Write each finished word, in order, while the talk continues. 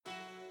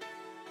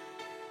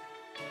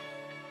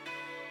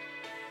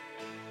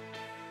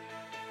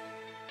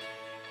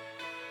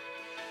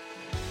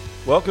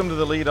Welcome to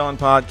the Lead On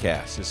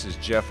Podcast. This is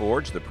Jeff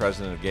Orge, the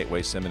president of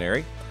Gateway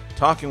Seminary,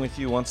 talking with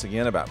you once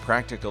again about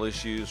practical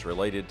issues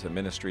related to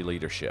ministry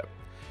leadership.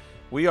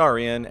 We are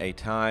in a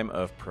time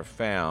of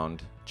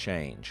profound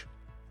change.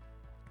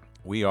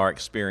 We are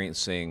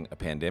experiencing a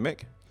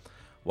pandemic,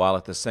 while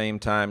at the same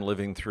time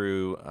living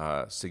through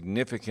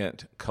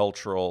significant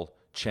cultural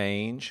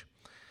change,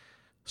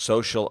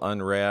 social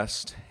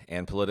unrest,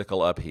 and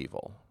political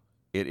upheaval.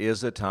 It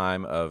is a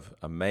time of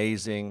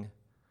amazing,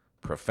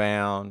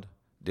 profound,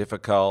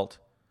 difficult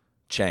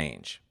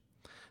change.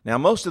 Now,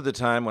 most of the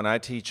time when I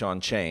teach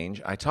on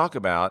change, I talk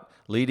about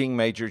leading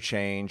major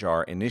change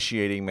or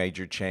initiating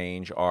major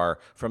change, or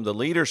from the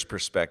leader's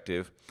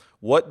perspective,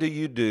 what do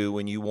you do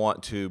when you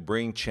want to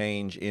bring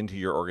change into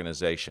your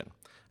organization?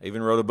 I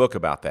even wrote a book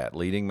about that,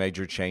 Leading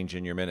Major Change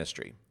in Your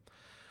Ministry.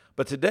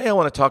 But today I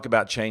want to talk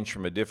about change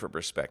from a different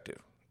perspective.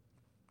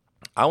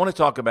 I want to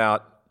talk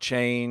about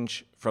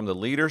change from the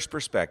leader's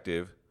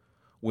perspective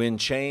when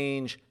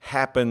change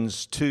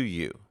happens to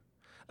you,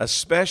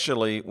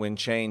 especially when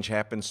change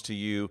happens to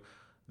you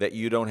that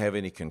you don't have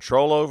any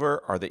control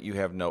over or that you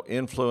have no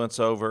influence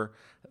over,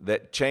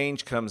 that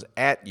change comes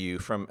at you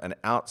from an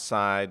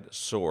outside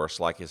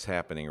source like is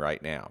happening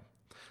right now.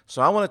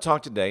 So I want to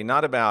talk today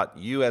not about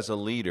you as a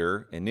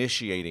leader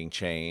initiating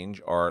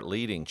change or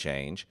leading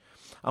change.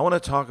 I want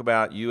to talk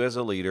about you as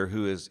a leader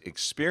who is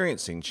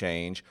experiencing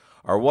change,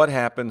 or what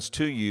happens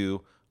to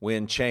you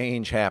when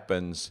change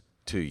happens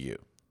to you.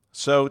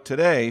 So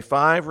today,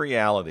 5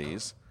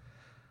 realities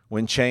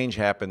when change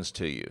happens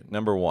to you.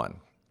 Number 1,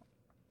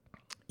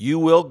 you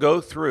will go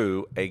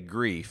through a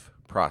grief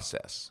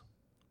process.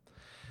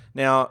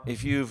 Now,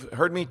 if you've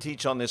heard me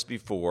teach on this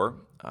before,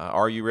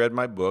 or you read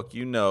my book,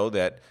 you know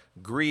that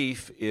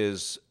grief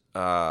is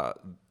a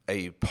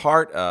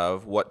part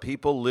of what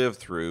people live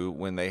through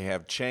when they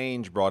have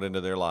change brought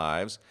into their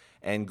lives,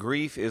 and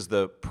grief is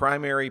the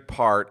primary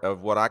part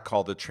of what I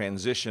call the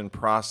transition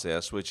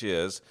process, which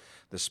is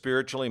the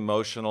spiritual,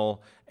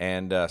 emotional,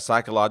 and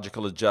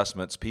psychological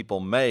adjustments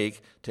people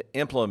make to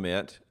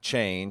implement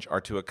change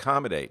or to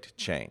accommodate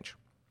change.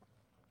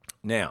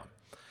 Now,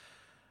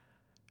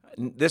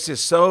 this is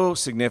so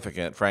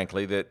significant,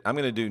 frankly, that I'm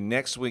going to do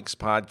next week's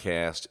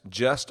podcast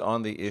just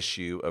on the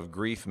issue of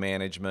grief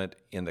management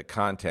in the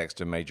context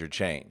of major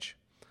change.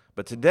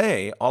 But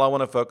today, all I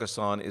want to focus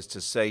on is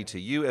to say to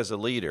you as a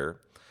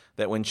leader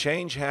that when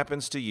change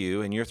happens to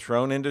you and you're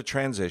thrown into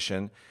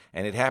transition,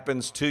 and it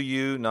happens to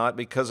you not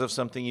because of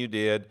something you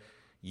did,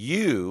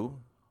 you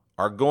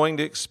are going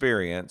to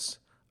experience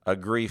a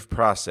grief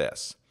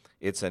process.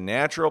 It's a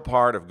natural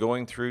part of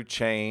going through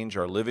change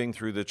or living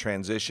through the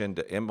transition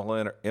to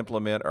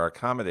implement or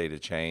accommodate a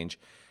change.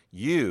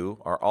 You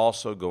are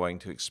also going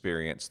to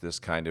experience this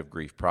kind of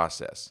grief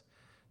process.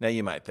 Now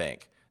you might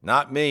think,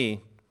 not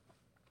me.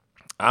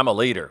 I'm a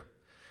leader.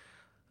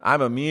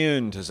 I'm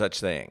immune to such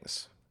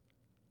things.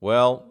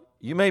 Well,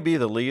 you may be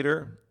the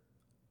leader,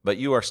 but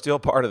you are still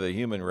part of the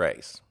human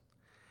race.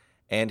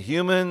 And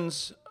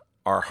humans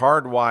are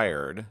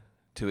hardwired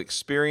to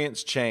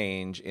experience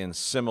change in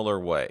similar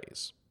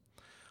ways.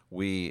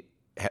 We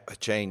have a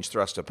change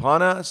thrust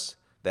upon us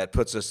that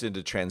puts us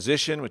into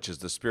transition, which is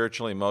the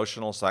spiritual,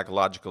 emotional,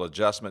 psychological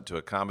adjustment to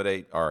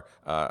accommodate or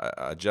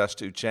adjust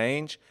to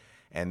change.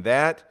 And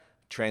that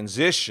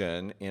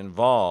transition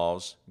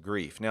involves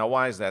grief. Now,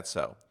 why is that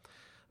so?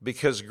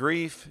 Because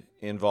grief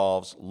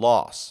involves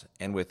loss,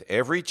 and with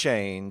every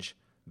change,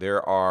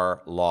 there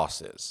are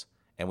losses.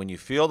 And when you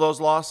feel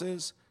those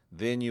losses,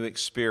 then you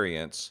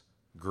experience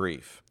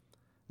grief.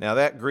 Now,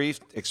 that grief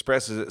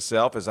expresses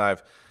itself, as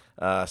I've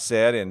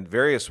said, in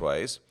various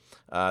ways.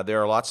 There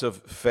are lots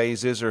of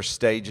phases or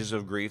stages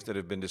of grief that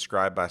have been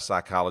described by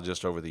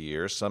psychologists over the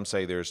years. Some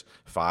say there's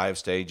 5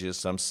 stages,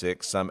 some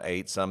 6, some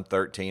 8, some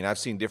 13. I've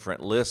seen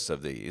different lists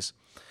of these.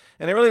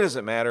 And it really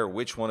doesn't matter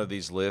which one of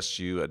these lists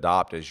you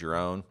adopt as your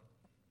own.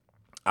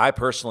 I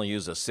personally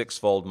use a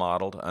 6-fold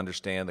model to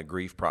understand the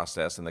grief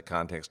process in the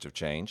context of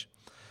change.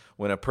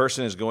 When a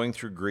person is going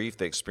through grief,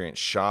 they experience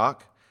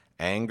shock,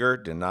 anger,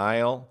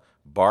 denial,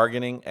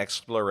 bargaining,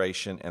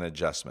 exploration, and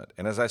adjustment.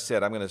 And as I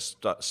said, I'm going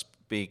to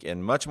speak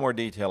in much more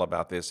detail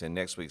about this in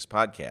next week's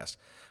podcast.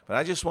 But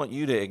I just want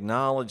you to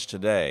acknowledge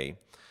today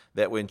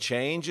that when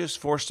change is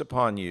forced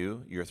upon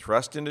you, you're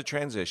thrust into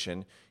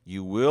transition,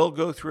 you will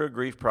go through a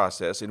grief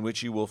process in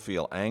which you will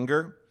feel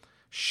anger,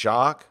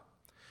 shock,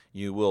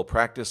 you will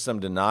practice some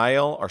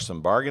denial or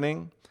some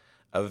bargaining.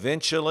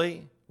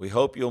 Eventually, we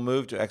hope you'll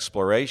move to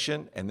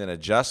exploration and then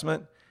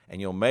adjustment,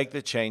 and you'll make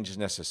the changes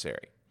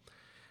necessary.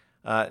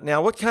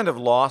 Now, what kind of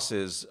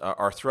losses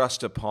are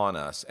thrust upon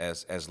us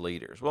as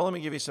leaders? Well, let me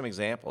give you some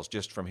examples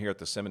just from here at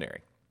the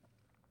seminary.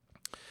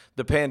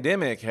 The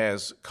pandemic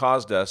has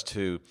caused us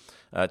to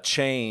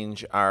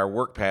change our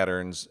work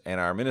patterns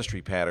and our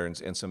ministry patterns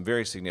in some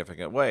very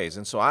significant ways.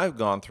 And so I've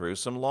gone through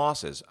some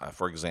losses.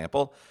 For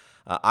example,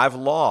 I've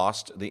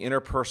lost the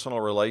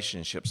interpersonal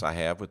relationships I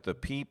have with the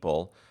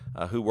people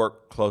who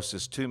work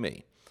closest to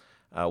me.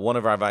 One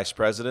of our vice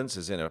presidents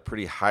is in a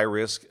pretty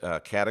high-risk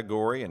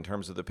category in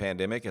terms of the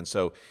pandemic, and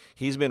so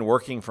he's been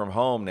working from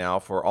home now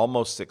for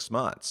almost 6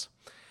 months.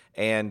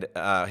 And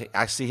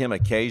I see him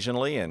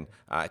occasionally, and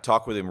I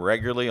talk with him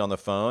regularly on the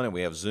phone, and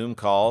we have Zoom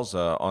calls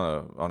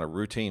on a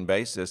routine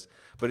basis,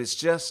 but it's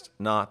just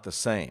not the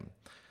same.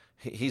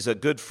 He's a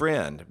good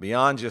friend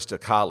beyond just a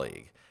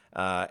colleague.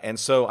 And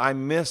so I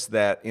miss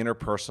that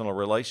interpersonal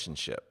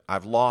relationship.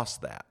 I've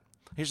lost that.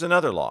 Here's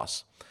another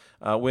loss.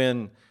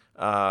 When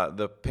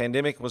the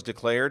pandemic was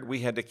declared, we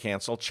had to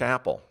cancel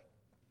chapel.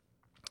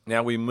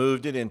 Now, we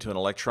moved it into an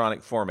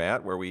electronic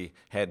format where we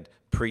had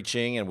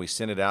preaching and we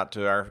sent it out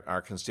to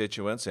our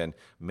constituents, and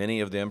many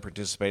of them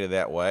participated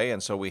that way.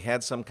 And so we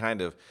had some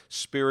kind of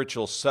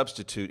spiritual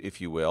substitute,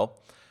 if you will.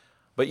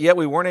 But yet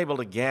we weren't able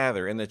to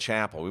gather in the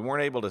chapel. We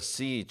weren't able to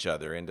see each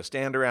other and to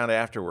stand around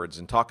afterwards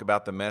and talk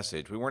about the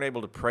message. We weren't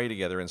able to pray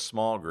together in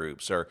small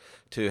groups or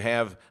to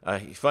have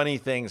funny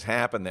things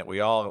happen that we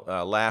all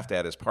laughed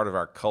at as part of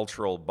our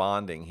cultural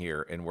bonding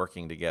here and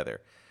working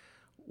together.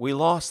 We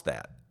lost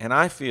that, and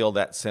I feel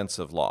that sense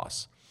of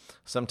loss.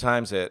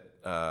 Sometimes at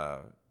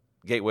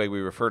Gateway, we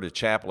refer to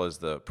chapel as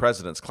the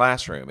president's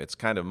classroom. It's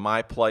kind of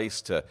my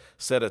place to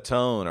set a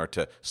tone or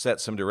to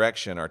set some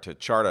direction or to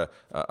chart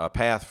a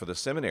path for the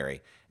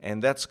seminary.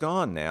 And that's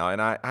gone now,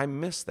 and I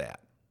miss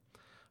that.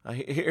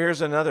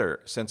 Here's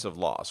another sense of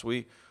loss.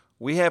 We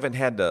haven't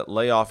had to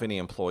lay off any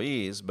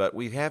employees, but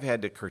we have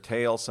had to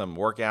curtail some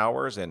work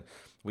hours, and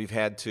we've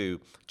had to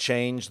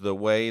change the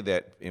way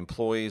that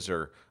employees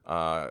are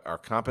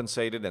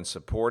compensated and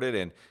supported.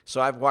 And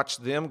so I've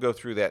watched them go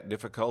through that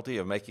difficulty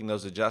of making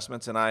those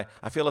adjustments, and I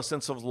feel a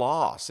sense of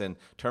loss in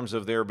terms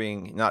of their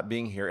not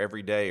being here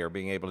every day or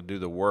being able to do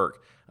the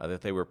work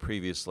that they were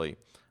previously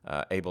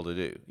able to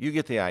do. You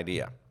get the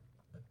idea.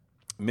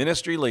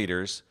 Ministry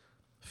leaders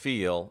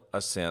feel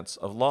a sense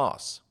of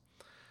loss.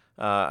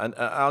 And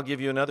I'll give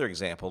you another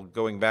example.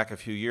 Going back a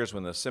few years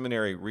when the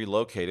seminary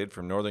relocated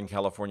from Northern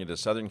California to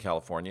Southern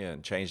California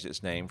and changed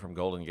its name from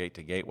Golden Gate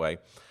to Gateway,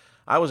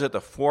 I was at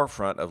the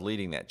forefront of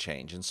leading that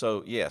change. And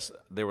so, yes,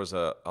 there was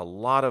a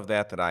lot of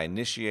that I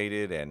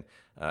initiated, and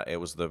it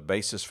was the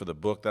basis for the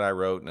book that I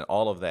wrote and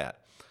all of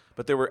that.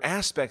 But there were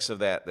aspects of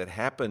that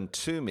happened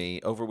to me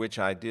over which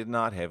I did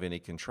not have any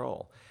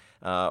control.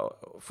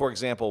 For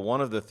example,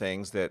 one of the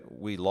things that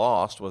we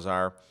lost was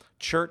our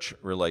church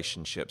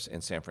relationships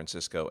in San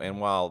Francisco. And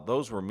while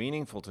those were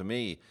meaningful to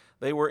me,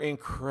 they were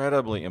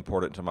incredibly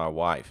important to my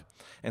wife.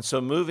 And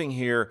so moving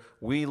here,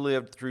 we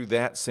lived through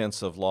that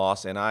sense of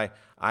loss, and I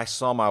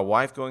saw my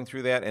wife going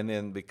through that, and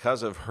then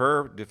because of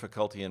her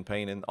difficulty and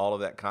pain in all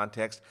of that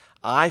context,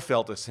 I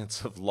felt a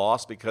sense of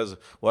loss because of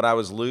what I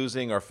was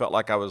losing or felt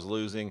like I was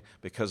losing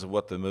because of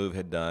what the move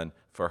had done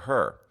for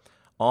her.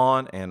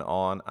 On and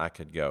on I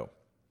could go.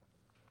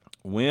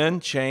 When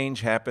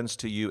change happens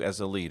to you as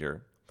a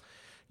leader,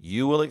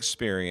 you will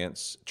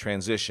experience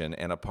transition,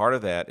 and a part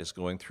of that is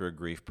going through a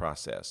grief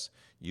process.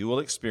 You will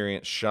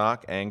experience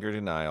shock, anger,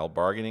 denial,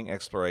 bargaining,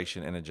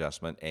 exploration, and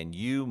adjustment, and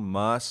you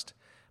must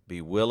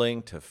be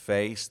willing to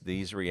face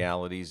these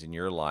realities in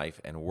your life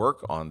and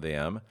work on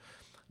them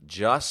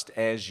just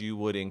as you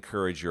would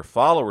encourage your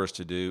followers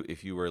to do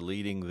if you were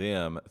leading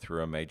them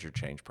through a major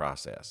change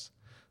process.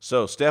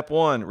 So step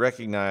one,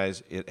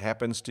 recognize it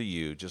happens to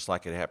you just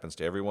like it happens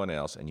to everyone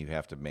else, and you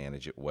have to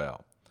manage it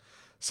well.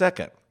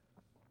 Second,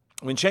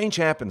 when change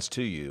happens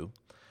to you,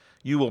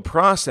 you will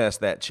process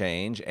that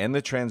change and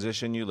the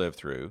transition you live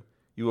through.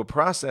 You will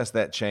process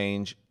that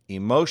change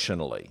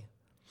emotionally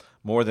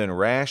more than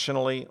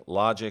rationally,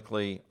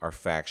 logically, or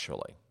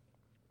factually.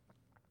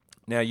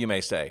 Now you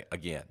may say,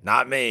 again,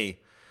 not me.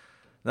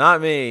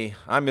 I'm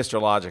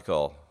Mr.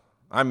 Logical.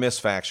 I'm Miss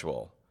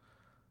Factual.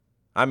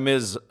 I'm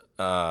Ms.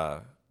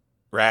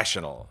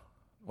 Rational.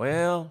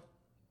 Well,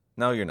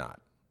 no, you're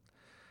not.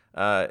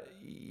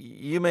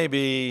 You may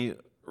be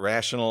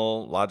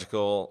rational,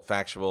 logical,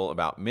 factual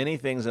about many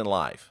things in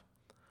life,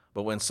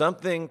 but when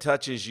something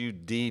touches you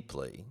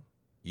deeply,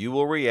 you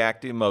will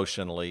react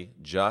emotionally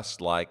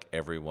just like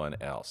everyone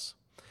else.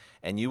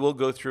 And you will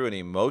go through an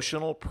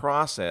emotional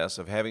process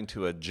of having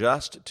to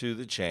adjust to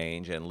the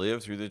change and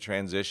live through the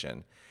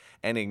transition.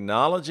 And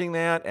acknowledging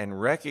that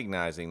and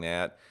recognizing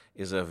that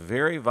is a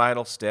very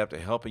vital step to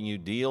helping you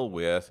deal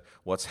with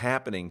what's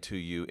happening to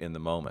you in the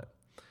moment.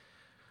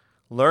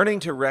 Learning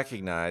to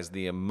recognize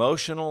the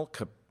emotional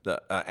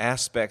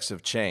aspects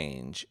of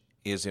change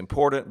is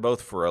important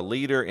both for a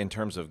leader in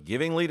terms of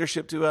giving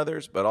leadership to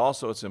others, but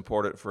also it's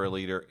important for a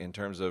leader in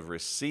terms of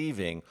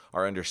receiving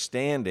or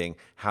understanding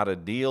how to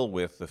deal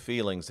with the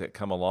feelings that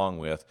come along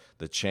with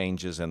the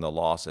changes and the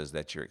losses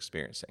that you're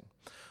experiencing.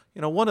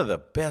 You know, one of the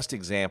best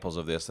examples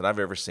of this that I've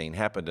ever seen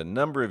happened a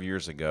number of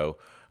years ago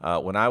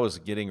when I was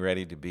getting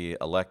ready to be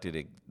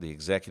elected the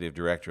executive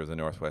director of the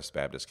Northwest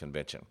Baptist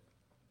Convention.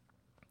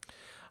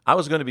 I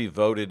was going to be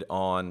voted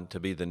on to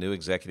be the new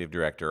executive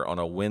director on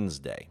a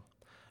Wednesday.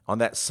 On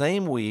that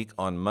same week,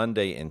 on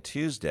Monday and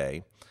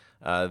Tuesday,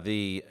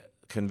 the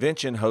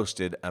convention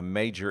hosted a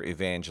major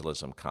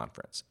evangelism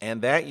conference.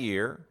 And that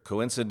year,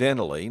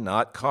 coincidentally,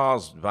 not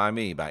caused by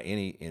me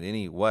in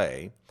any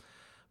way,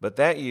 but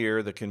that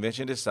year the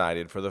convention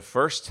decided for the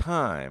first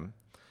time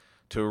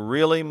to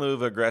really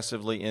move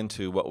aggressively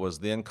into what was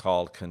then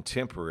called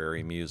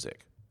contemporary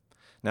music.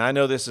 Now, I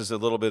know this is a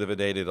little bit of a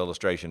dated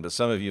illustration, but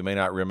some of you may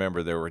not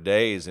remember there were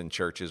days in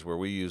churches where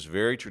we used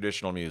very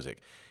traditional music,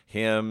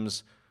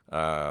 hymns,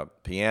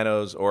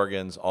 pianos,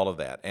 organs, all of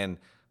that. And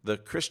the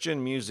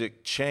Christian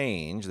music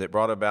change that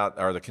brought about,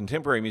 or the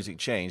contemporary music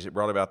change that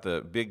brought about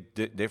the big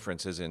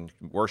differences in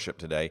worship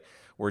today,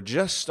 were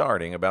just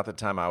starting about the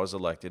time I was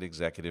elected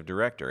executive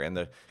director. And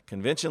the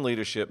convention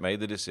leadership made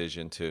the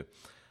decision to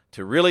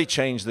really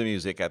change the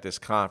music at this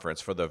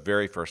conference for the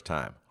very first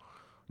time.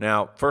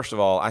 Now, first of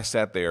all, I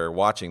sat there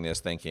watching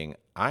this thinking,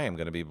 I am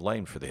going to be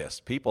blamed for this.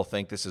 People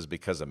think this is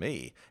because of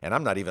me, and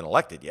I'm not even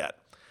elected yet.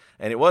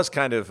 And it was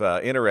kind of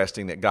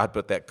interesting that God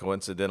put that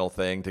coincidental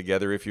thing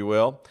together, if you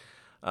will.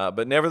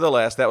 But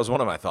nevertheless, that was one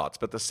of my thoughts.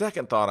 But the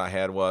second thought I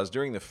had was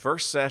during the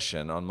first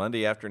session on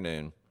Monday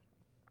afternoon,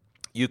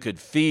 you could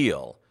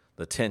feel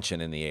the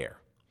tension in the air.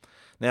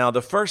 Now,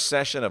 the first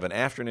session of an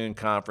afternoon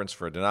conference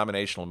for a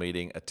denominational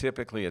meeting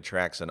typically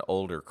attracts an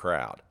older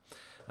crowd.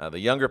 The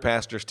younger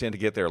pastors tend to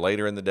get there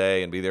later in the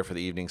day and be there for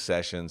the evening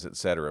sessions,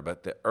 etc.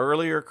 But the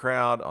earlier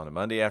crowd on a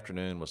Monday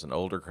afternoon was an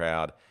older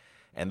crowd,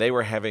 and they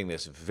were having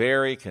this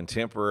very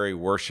contemporary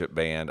worship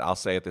band, I'll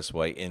say it this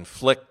way,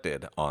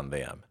 inflicted on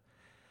them.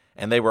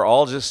 And they were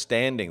all just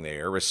standing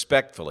there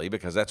respectfully,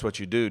 because that's what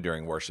you do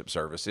during worship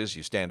services.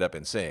 You stand up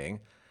and sing,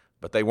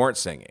 but they weren't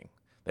singing.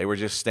 They were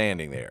just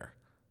standing there,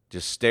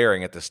 just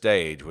staring at the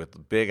stage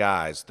with big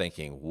eyes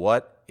thinking,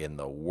 what in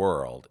the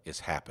world is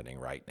happening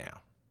right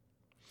now?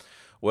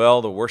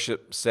 Well, the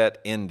worship set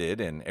ended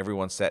and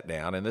everyone sat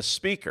down, and the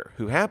speaker,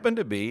 who happened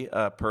to be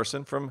a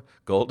person from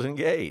Golden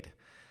Gate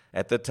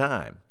at the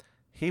time,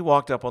 he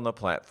walked up on the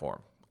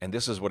platform, and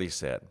this is what he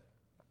said.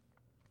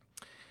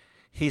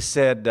 He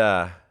said,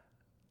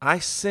 I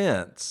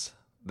sense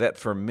that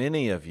for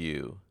many of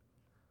you,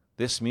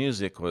 this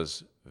music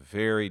was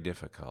very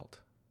difficult.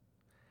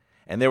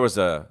 And there was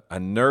a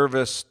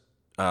nervous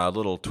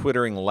little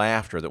twittering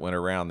laughter that went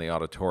around the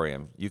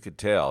auditorium. You could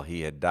tell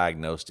he had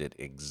diagnosed it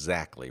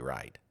exactly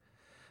right.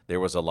 There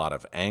was a lot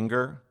of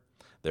anger.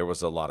 There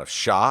was a lot of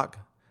shock.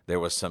 There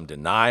was some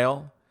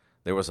denial.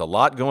 There was a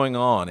lot going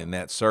on in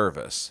that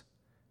service,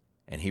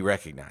 and he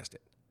recognized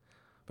it.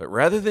 But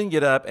rather than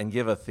get up and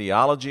give a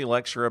theology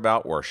lecture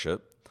about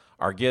worship,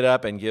 or get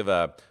up and give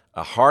a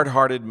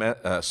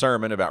hard-hearted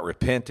sermon about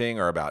repenting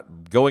or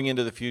about going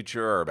into the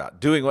future or about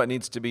doing what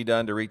needs to be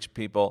done to reach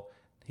people,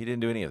 he didn't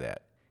do any of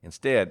that.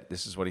 Instead,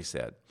 this is what he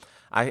said.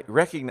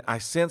 I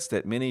sense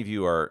that many of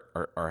you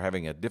are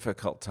having a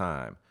difficult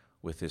time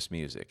with this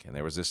music. And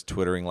there was this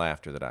twittering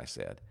laughter that I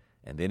said.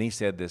 And then he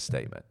said this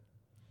statement.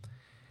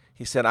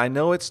 He said, I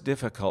know it's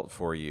difficult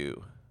for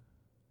you,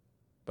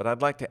 but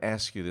I'd like to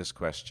ask you this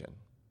question.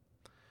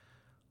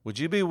 Would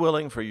you be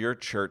willing for your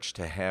church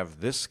to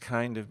have this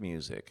kind of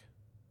music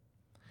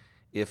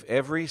if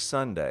every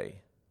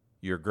Sunday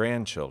your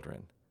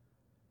grandchildren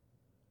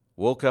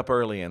woke up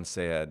early and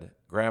said,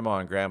 Grandma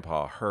and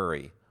Grandpa,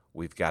 hurry,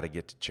 we've got to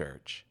get to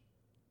church?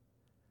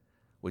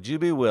 Would you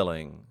be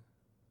willing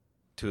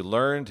to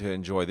learn to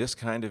enjoy this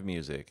kind of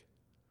music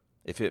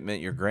if it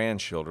meant your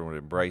grandchildren would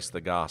embrace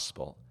the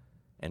gospel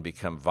and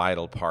become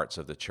vital parts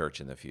of the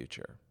church in the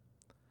future?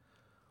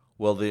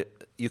 Well,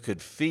 you could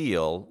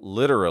feel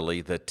literally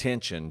the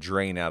tension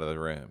drain out of the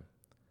room,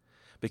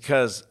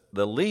 because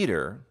the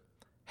leader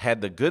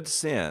had the good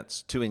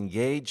sense to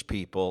engage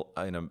people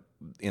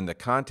in the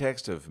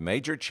context of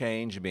major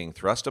change being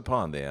thrust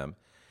upon them,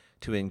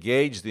 to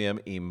engage them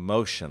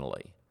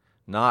emotionally,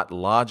 not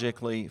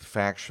logically,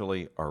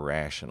 factually, or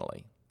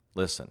rationally.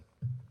 Listen,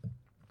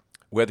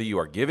 whether you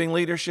are giving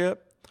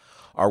leadership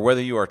or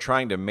whether you are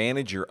trying to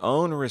manage your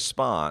own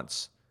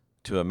response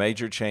to a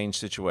major change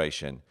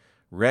situation,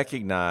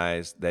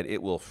 recognize that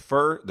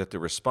that the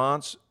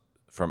response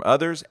from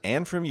others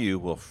and from you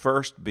will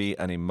first be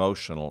an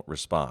emotional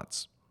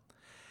response.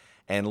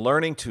 And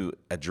learning to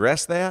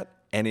address that,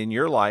 and in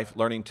your life,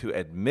 learning to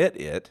admit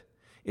it,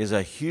 is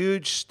a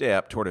huge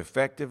step toward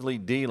effectively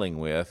dealing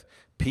with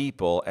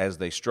people as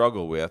they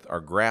struggle with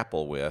or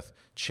grapple with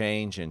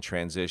change and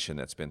transition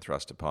that's been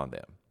thrust upon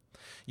them.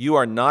 You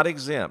are not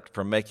exempt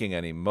from making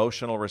an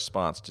emotional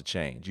response to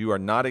change. You are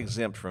not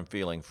exempt from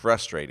feeling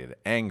frustrated,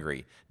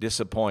 angry,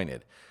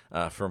 disappointed,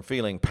 from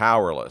feeling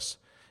powerless.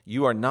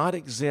 You are not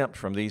exempt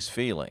from these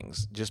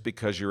feelings just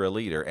because you're a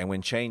leader. And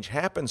when change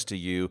happens to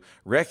you,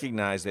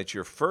 recognize that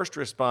your first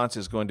response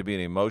is going to be an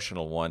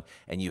emotional one,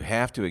 and you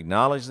have to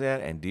acknowledge that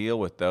and deal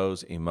with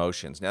those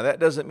emotions. Now, that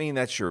doesn't mean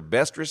that's your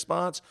best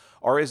response,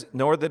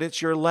 nor that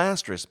it's your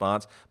last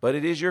response, but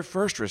it is your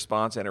first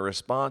response, and a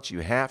response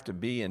you have to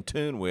be in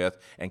tune with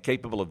and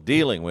capable of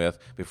dealing with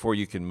before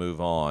you can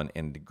move on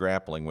and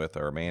grappling with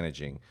or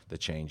managing the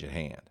change at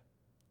hand.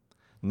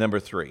 Number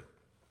 3.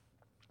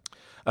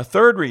 A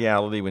third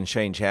reality when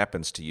change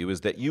happens to you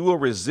is that you will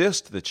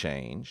resist the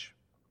change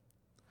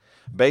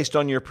based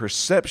on your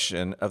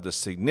perception of the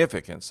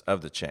significance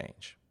of the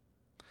change.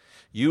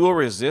 You will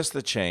resist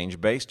the change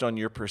based on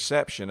your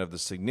perception of the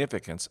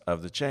significance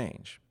of the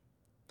change.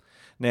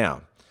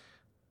 Now,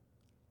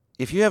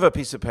 if you have a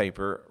piece of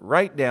paper,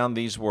 write down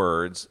these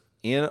words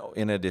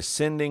in a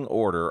descending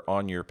order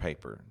on your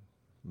paper.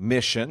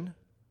 Mission,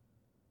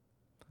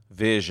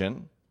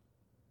 vision,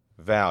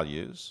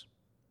 values,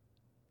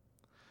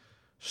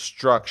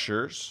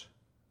 structures,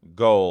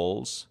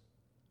 goals,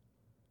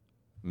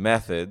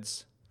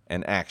 methods,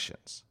 and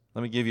actions.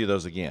 Let me give you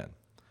those again.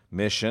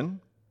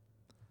 Mission,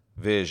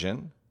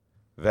 vision,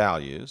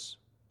 values,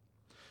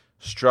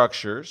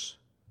 structures,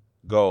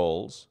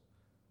 goals,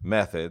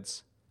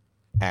 methods,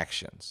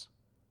 actions.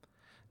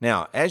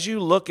 Now, as you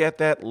look at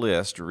that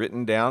list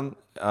written down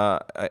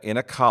in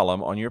a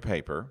column on your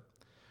paper,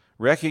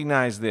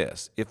 recognize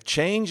this. If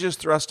change is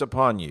thrust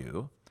upon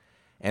you,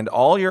 and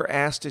all you're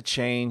asked to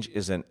change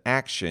is an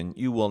action,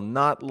 you will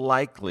not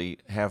likely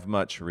have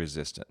much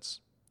resistance.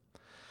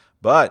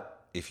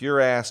 But if you're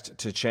asked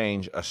to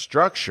change a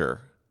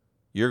structure,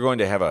 you're going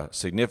to have a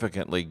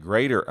significantly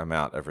greater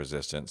amount of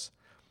resistance.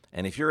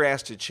 And if you're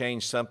asked to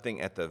change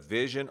something at the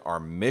vision or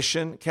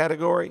mission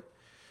category,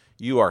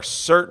 you are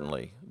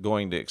certainly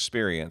going to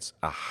experience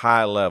a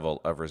high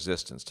level of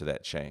resistance to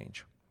that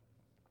change.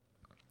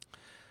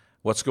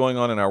 What's going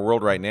on in our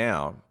world right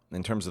now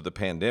in terms of the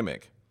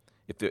pandemic,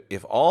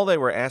 if all they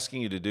were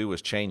asking you to do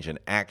was change an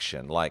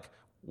action, like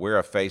wear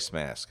a face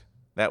mask,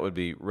 that would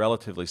be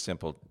relatively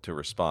simple to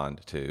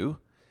respond to.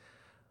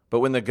 But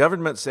when the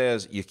government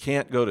says you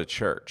can't go to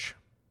church,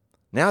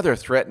 now they're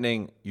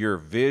threatening your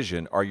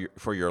vision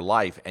for your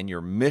life and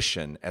your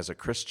mission as a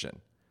Christian.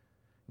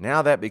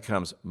 Now that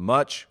becomes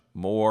much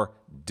more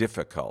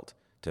difficult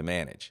to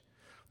manage.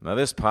 Now,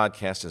 this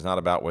podcast is not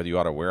about whether you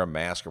ought to wear a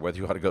mask or whether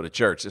you ought to go to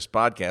church. This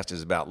podcast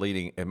is about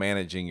leading and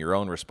managing your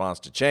own response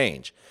to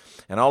change.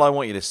 And all I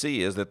want you to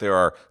see is that there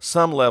are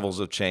some levels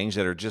of change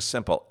that are just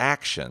simple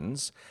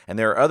actions, and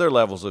there are other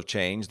levels of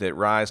change that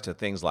rise to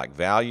things like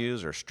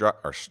values or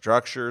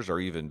structures or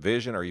even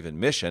vision or even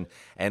mission.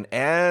 And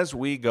as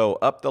we go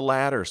up the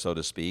ladder, so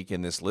to speak,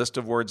 in this list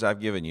of words I've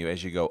given you,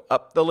 as you go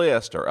up the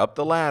list or up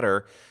the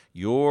ladder,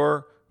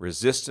 your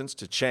resistance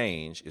to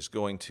change is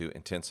going to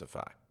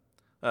intensify.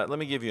 Let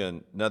me give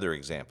you another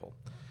example.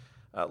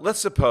 Let's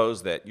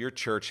suppose that your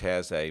church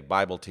has a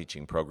Bible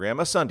teaching program,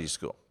 a Sunday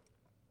school,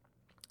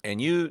 and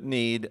you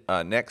need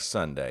next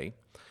Sunday,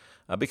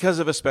 because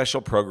of a special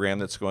program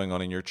that's going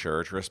on in your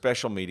church or a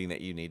special meeting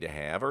that you need to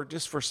have, or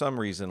just for some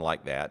reason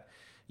like that,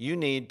 you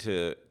need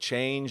to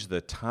change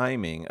the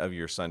timing of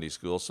your Sunday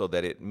school so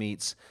that it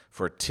meets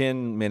for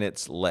 10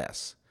 minutes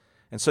less.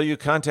 And so you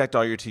contact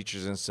all your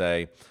teachers and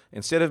say,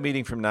 instead of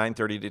meeting from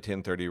 9:30 to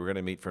 10:30, we're going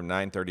to meet from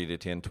 9:30 to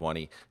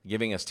 10:20,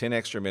 giving us 10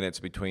 extra minutes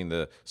between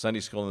the Sunday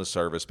school and the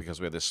service because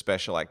we have this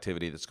special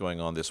activity that's going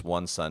on this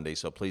one Sunday.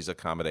 So please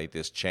accommodate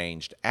this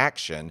changed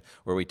action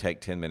where we take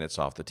 10 minutes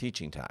off the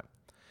teaching time.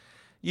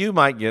 You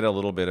might get a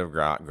little bit of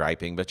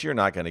griping, but you're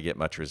not going to get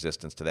much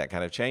resistance to that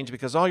kind of change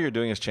because all you're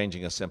doing is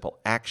changing a simple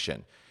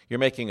action. You're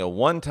making a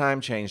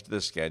one-time change to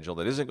the schedule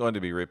that isn't going to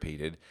be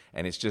repeated,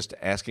 and it's just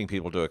asking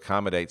people to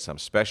accommodate some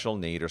special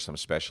need or some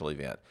special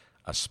event,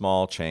 a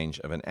small change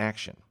of an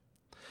action.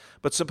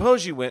 But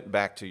suppose you went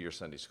back to your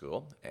Sunday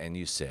school and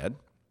you said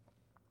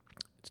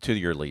to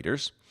your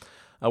leaders,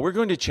 we're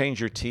going to change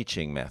your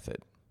teaching method.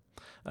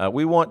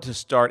 We want to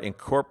start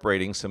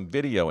incorporating some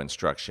video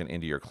instruction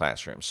into your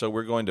classroom. So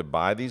we're going to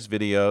buy these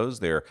videos.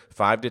 They're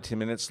 5 to 10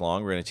 minutes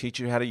long. We're going to teach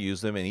you how to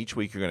use them, and each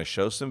week you're going to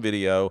show some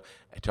video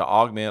to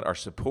augment or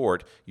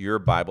support your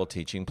Bible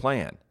teaching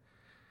plan.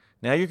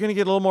 Now you're going to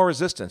get a little more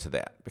resistance to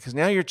that because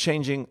now you're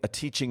changing a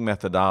teaching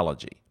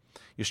methodology.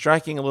 You're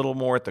striking a little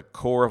more at the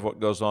core of what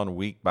goes on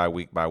week by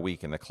week by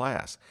week in the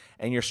class.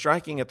 And you're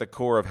striking at the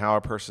core of how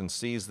a person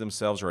sees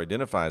themselves or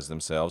identifies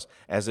themselves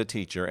as a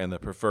teacher and the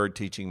preferred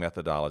teaching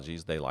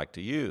methodologies they like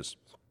to use.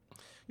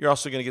 You're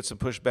also going to get some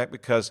pushback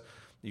because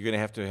you're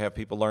going to have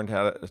people learn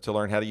how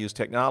to use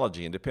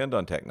technology and depend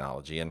on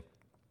technology and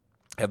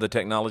have the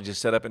technology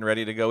set up and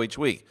ready to go each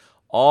week.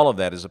 All of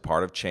that is a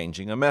part of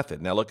changing a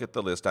method. Now look at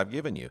the list I've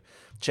given you.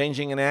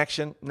 Changing an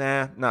action,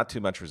 not too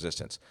much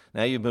resistance.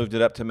 Now you've moved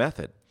it up to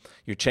method.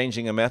 You're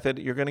changing a method,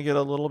 you're going to get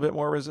a little bit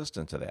more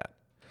resistance to that.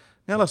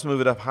 Now let's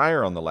move it up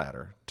higher on the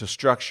ladder to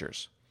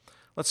structures.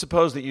 Let's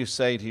suppose that you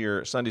say to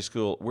your Sunday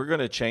school, we're going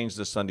to change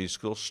the Sunday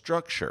school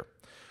structure.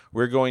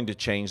 We're going to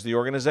change the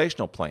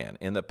organizational plan.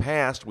 In the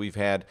past, we've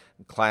had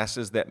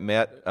classes that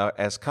met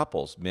as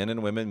couples, men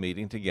and women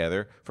meeting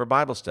together for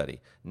Bible study.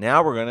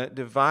 Now we're going to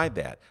divide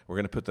that. We're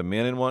going to put the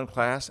men in one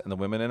class and the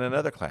women in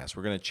another class.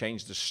 We're going to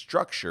change the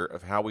structure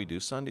of how we do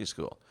Sunday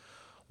school.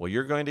 Well,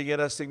 you're going to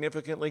get a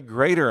significantly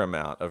greater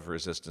amount of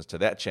resistance to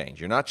that change.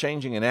 You're not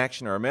changing an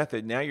action or a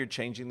method. Now you're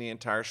changing the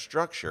entire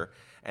structure,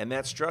 and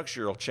that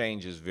structural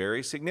change is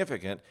very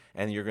significant,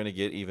 and you're going to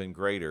get even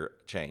greater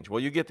change. Well,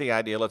 you get the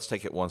idea. Let's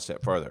take it one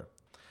step further.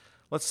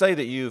 Let's say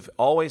that you've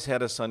always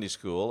had a Sunday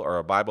school or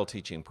a Bible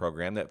teaching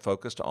program that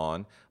focused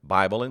on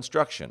Bible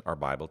instruction or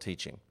Bible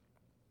teaching.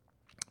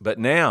 But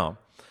now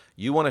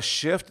you want to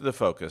shift the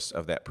focus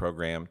of that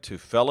program to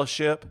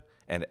fellowship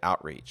and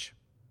outreach.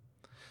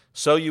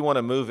 So you want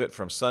to move it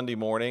from Sunday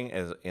morning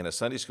in a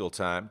Sunday school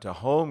time to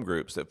home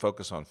groups that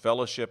focus on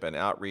fellowship and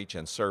outreach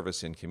and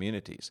service in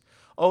communities.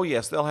 Oh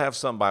yes, they'll have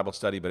some Bible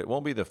study, but it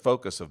won't be the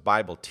focus of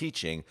Bible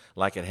teaching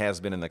like it has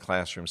been in the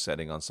classroom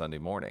setting on Sunday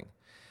morning.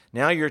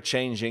 Now you're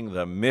changing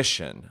the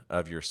mission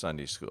of your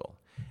Sunday school,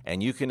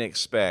 and you can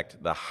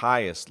expect the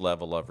highest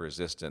level of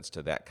resistance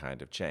to that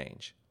kind of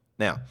change.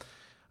 Now,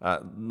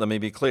 let me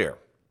be clear.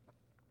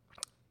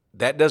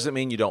 That doesn't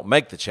mean you don't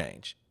make the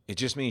change. It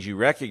just means you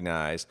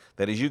recognize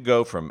that as you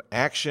go from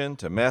action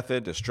to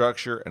method to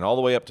structure and all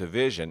the way up to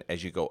vision,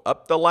 as you go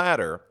up the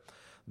ladder,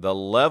 the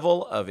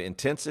level of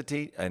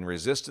intensity and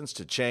resistance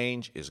to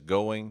change is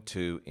going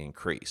to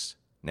increase.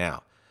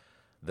 Now,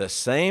 the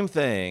same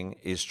thing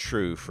is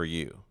true for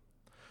you.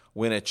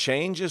 When a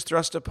change is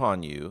thrust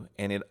upon you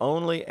and it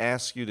only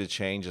asks you to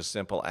change a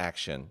simple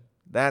action,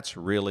 that's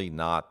really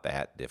not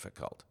that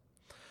difficult.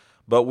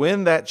 But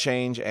when that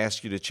change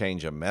asks you to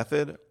change a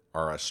method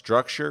or a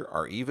structure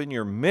or even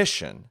your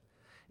mission,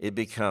 it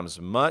becomes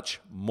much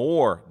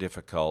more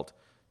difficult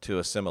to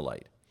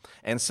assimilate.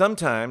 And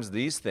sometimes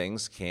these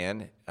things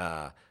can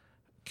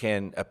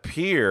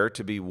appear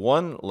to be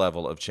one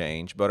level of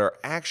change, but are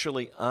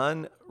actually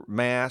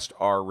unmasked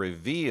or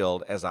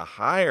revealed as a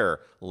higher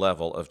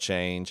level of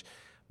change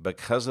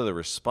because of the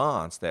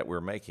response that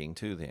we're making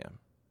to them.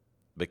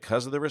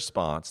 Because of the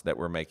response that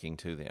we're making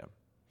to them.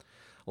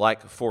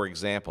 Like, for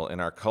example, in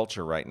our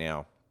culture right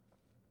now,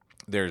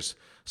 there's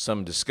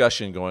some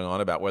discussion going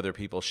on about whether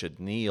people should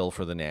kneel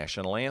for the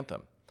national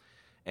anthem.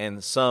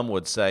 And some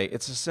would say,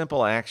 it's a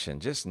simple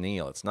action, just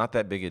kneel. It's not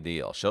that big a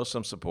deal. Show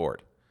some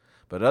support.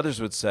 But others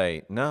would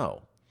say,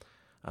 no,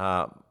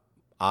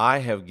 I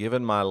have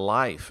given my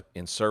life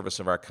in service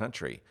of our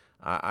country.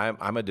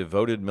 I'm a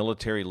devoted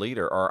military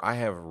leader, or I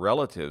have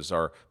relatives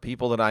or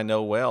people that I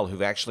know well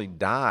who've actually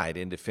died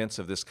in defense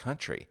of this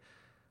country.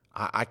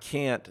 I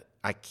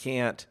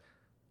can't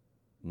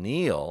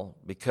kneel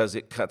because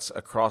it cuts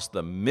across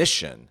the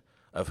mission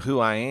of who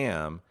I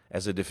am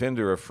as a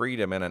defender of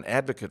freedom and an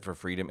advocate for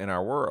freedom in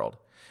our world.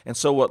 And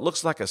so what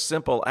looks like a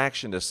simple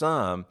action to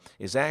some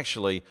is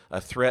actually a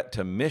threat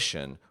to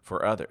mission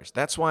for others.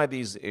 That's why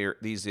these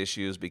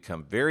issues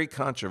become very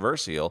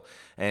controversial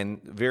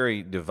and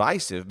very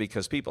divisive,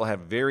 because people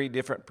have very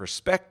different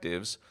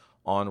perspectives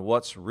on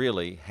what's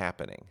really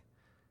happening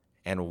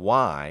and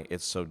why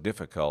it's so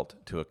difficult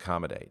to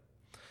accommodate.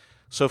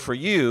 So for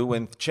you,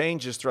 when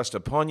change is thrust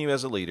upon you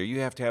as a leader, you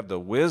have to have the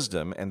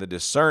wisdom and the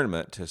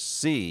discernment to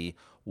see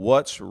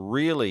what's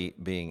really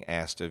being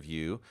asked of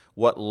you,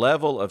 what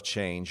level of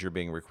change you're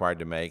being required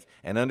to make,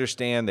 and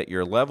understand that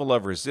your level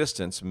of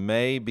resistance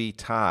may be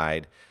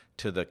tied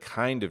to the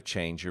kind of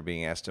change you're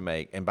being asked to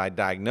make. And by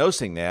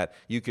diagnosing that,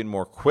 you can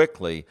more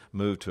quickly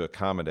move to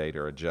accommodate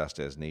or adjust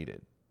as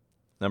needed.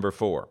 Number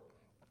 4,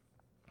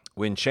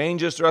 when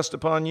change is thrust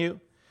upon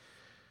you,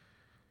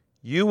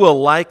 you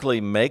will likely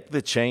make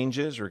the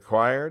changes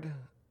required,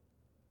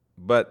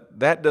 but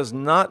that does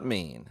not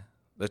mean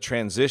the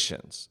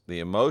transitions, the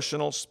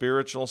emotional,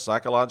 spiritual,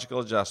 psychological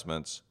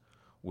adjustments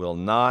will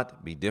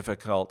not be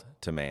difficult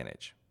to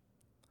manage.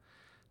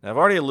 Now, I've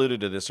already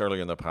alluded to this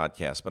earlier in the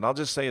podcast, but I'll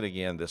just say it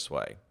again this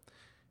way.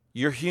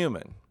 You're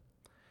human,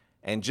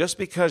 and just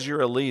because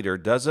you're a leader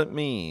doesn't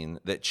mean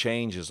that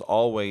change is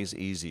always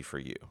easy for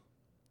you.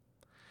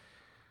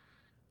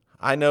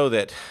 I know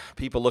that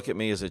people look at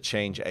me as a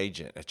change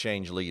agent, a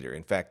change leader.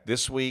 In fact,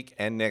 this week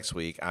and next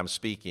week, I'm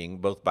speaking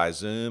both by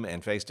Zoom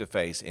and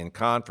face-to-face in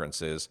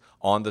conferences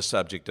on the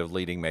subject of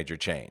leading major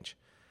change.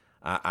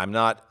 I'm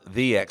not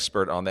the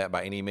expert on that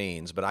by any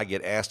means, but I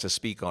get asked to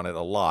speak on it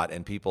a lot,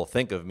 and people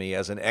think of me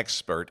as an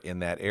expert in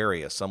that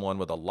area, someone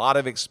with a lot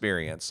of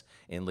experience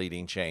in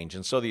leading change.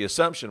 And so the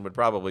assumption would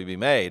probably be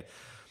made,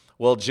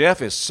 well,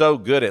 Jeff is so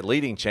good at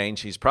leading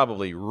change, he's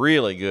probably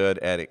really good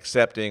at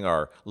accepting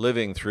or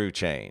living through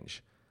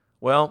change.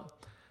 Well,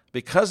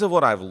 because of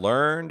what I've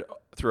learned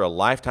through a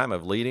lifetime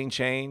of leading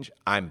change,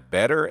 I'm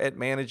better at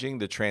managing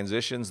the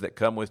transitions that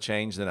come with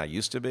change than I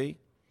used to be.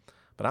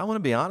 But I want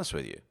to be honest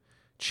with you.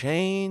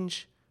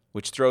 Change,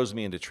 which throws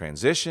me into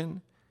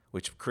transition,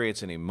 which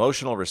creates an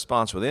emotional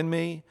response within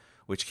me,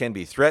 which can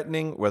be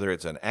threatening, whether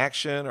it's an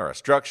action or a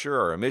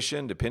structure or a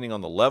mission, depending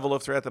on the level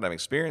of threat that I'm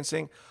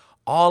experiencing,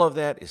 all of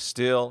that is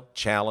still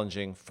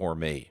challenging for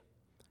me.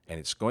 And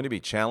it's going to be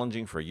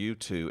challenging for you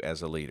too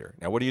as a leader.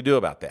 Now, what do you do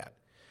about that?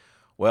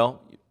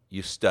 Well,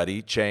 you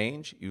study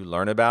change, you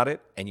learn about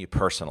it, and you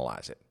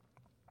personalize it.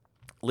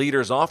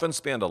 Leaders often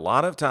spend a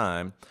lot of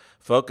time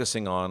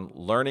focusing on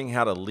learning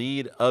how to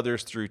lead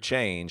others through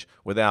change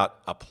without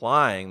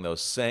applying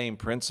those same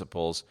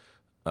principles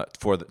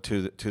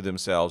to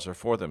themselves or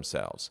for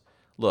themselves.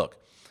 Look,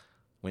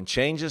 when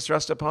change is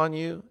thrust upon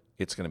you,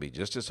 it's going to be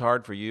just as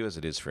hard for you as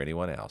it is for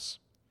anyone else.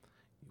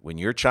 When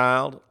your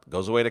child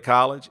goes away to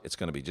college, it's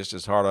going to be just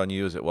as hard on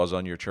you as it was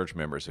on your church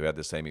members who had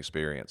the same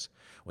experience.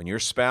 When your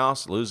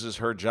spouse loses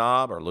her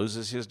job or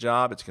loses his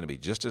job, it's going to be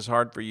just as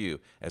hard for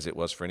you as it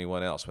was for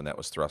anyone else when that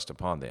was thrust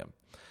upon them.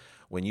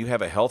 When you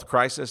have a health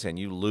crisis and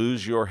you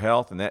lose your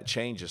health and that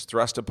change is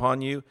thrust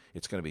upon you,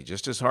 it's going to be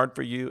just as hard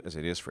for you as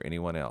it is for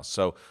anyone else.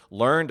 So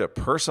learn to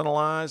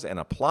personalize and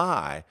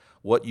apply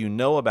what you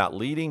know about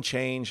leading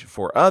change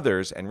for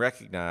others and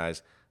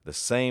recognize the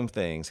same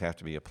things have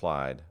to be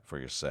applied for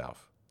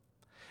yourself.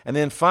 And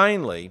then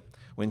finally,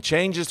 when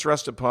change is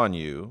thrust upon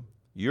you,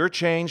 your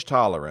change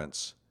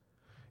tolerance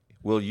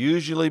will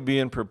usually be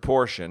in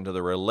proportion to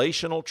the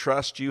relational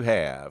trust you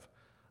have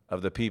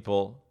of the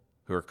people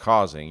who are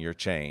causing your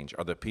change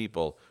or the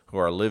people who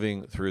are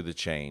living through the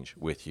change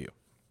with you.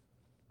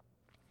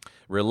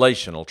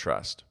 Relational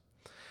trust.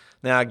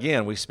 Now,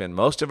 again, we spend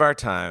most of our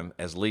time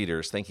as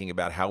leaders thinking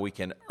about how we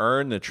can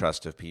earn the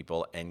trust of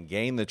people and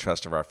gain the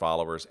trust of our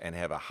followers and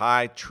have a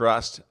high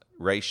trust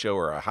ratio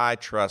or a high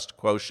trust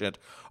quotient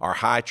or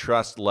high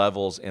trust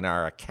levels in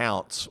our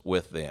accounts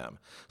with them,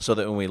 so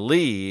that when we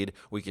lead,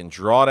 we can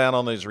draw down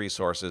on those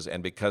resources,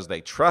 and because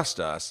they trust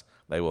us,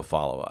 they will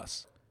follow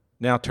us.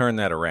 Now turn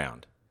that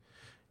around.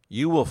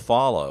 You will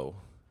follow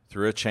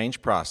through a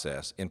change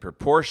process in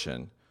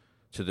proportion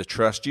to the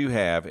trust you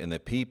have in the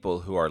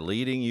people who are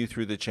leading you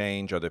through the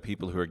change or the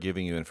people who are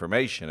giving you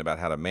information about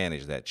how to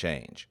manage that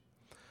change.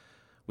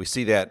 We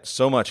see that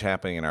so much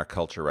happening in our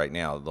culture right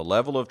now. The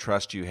level of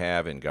trust you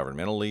have in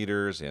governmental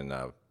leaders, in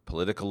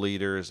political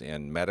leaders,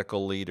 in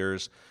medical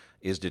leaders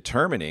is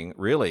determining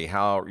really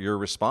how you're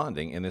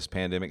responding in this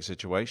pandemic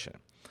situation.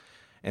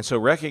 And so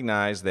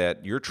recognize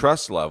that your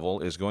trust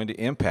level is going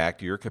to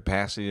impact your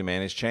capacity to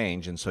manage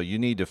change. And so you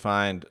need to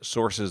find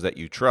sources that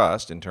you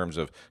trust in terms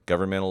of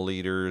governmental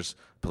leaders,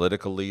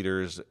 political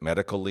leaders,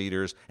 medical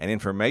leaders, and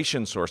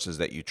information sources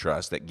that you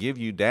trust that give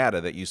you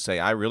data that you say,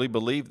 I really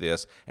believe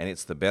this, and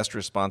it's the best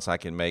response I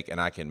can make, and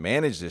I can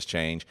manage this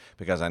change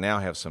because I now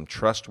have some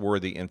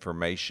trustworthy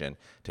information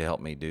to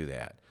help me do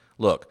that.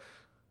 Look,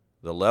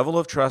 the level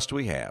of trust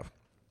we have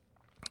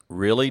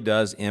really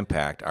does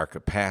impact our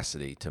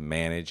capacity to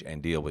manage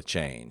and deal with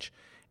change.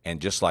 And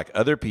just like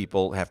other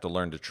people have to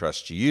learn to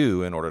trust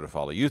you in order to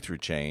follow you through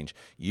change,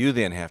 you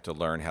then have to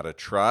learn how to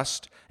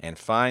trust and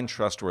find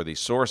trustworthy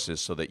sources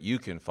so that you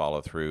can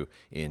follow through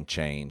in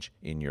change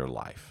in your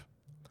life.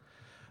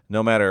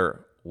 No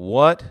matter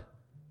what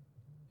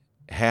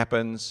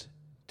happens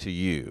to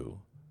you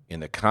in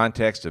the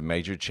context of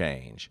major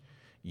change,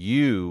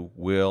 you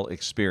will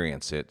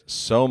experience it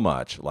so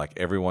much like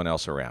everyone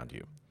else around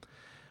you.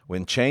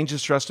 When change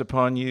is thrust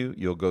upon you,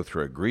 you'll go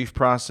through a grief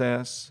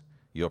process.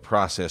 You'll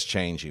process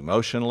change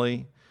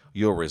emotionally.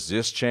 You'll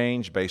resist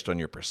change based on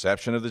your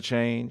perception of the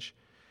change.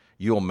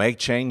 You'll make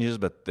changes,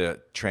 but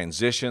the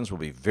transitions will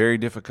be very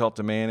difficult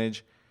to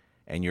manage.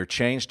 And your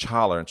change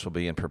tolerance will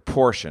be in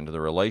proportion to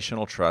the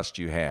relational trust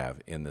you have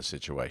in the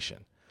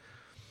situation.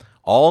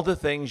 All the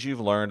things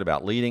you've learned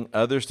about leading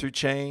others through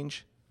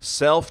change,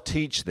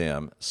 self-teach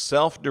them,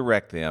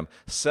 self-direct them,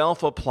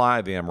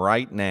 self-apply them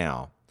right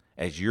now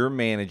as you're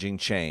managing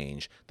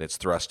change that's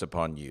thrust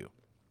upon you.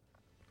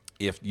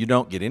 If you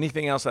don't get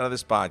anything else out of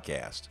this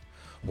podcast,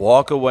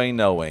 walk away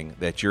knowing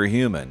that you're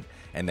human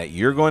and that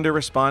you're going to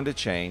respond to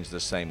change the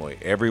same way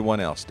everyone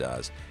else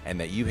does, and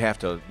that you have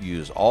to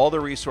use all the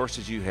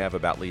resources you have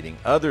about leading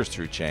others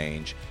through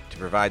change to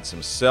provide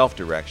some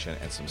self-direction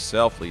and some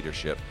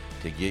self-leadership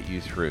to get you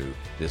through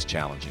this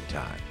challenging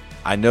time.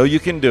 I know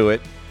you can do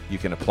it. You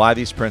can apply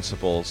these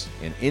principles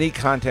in any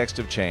context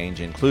of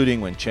change,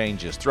 including when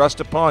change is thrust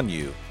upon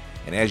you.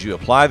 And as you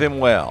apply them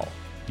well,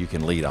 you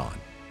can lead on.